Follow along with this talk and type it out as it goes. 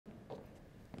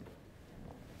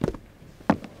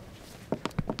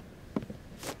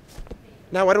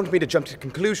Now, I don't mean to jump to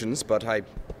conclusions, but I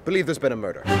believe there's been a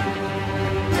murder.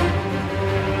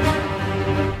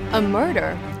 A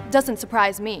murder? Doesn't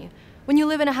surprise me. When you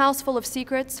live in a house full of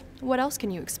secrets, what else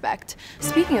can you expect?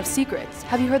 Speaking of secrets,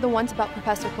 have you heard the ones about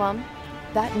Professor Plum?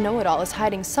 That know-it-all is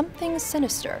hiding something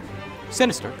sinister.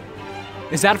 Sinister?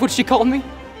 Is that what she called me?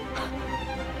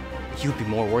 You'd be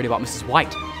more worried about Mrs.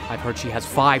 White. I've heard she has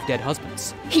 5 dead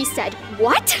husbands. He said,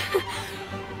 what?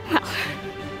 Well,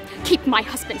 keep my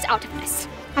husbands out of this.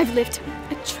 I've lived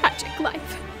a tragic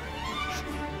life.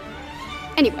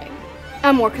 Anyway,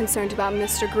 I'm more concerned about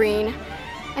Mr. Green.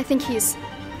 I think he's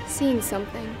seen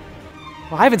something.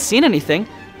 Well, I haven't seen anything.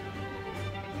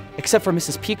 Except for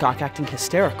Mrs. Peacock acting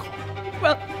hysterical.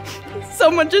 Well,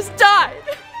 someone just died.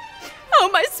 How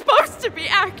am I supposed to be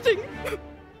acting?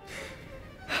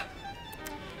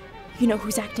 You know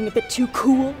who's acting a bit too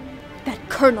cool? That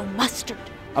Colonel Mustard.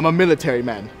 I'm a military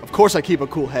man. Of course I keep a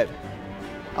cool head.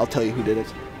 I'll tell you who did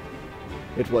it.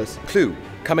 It was... Clue,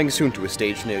 coming soon to a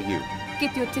stage near you.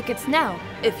 Get your tickets now,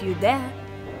 if you dare.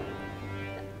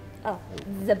 Oh,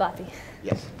 the body.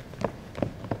 Yes.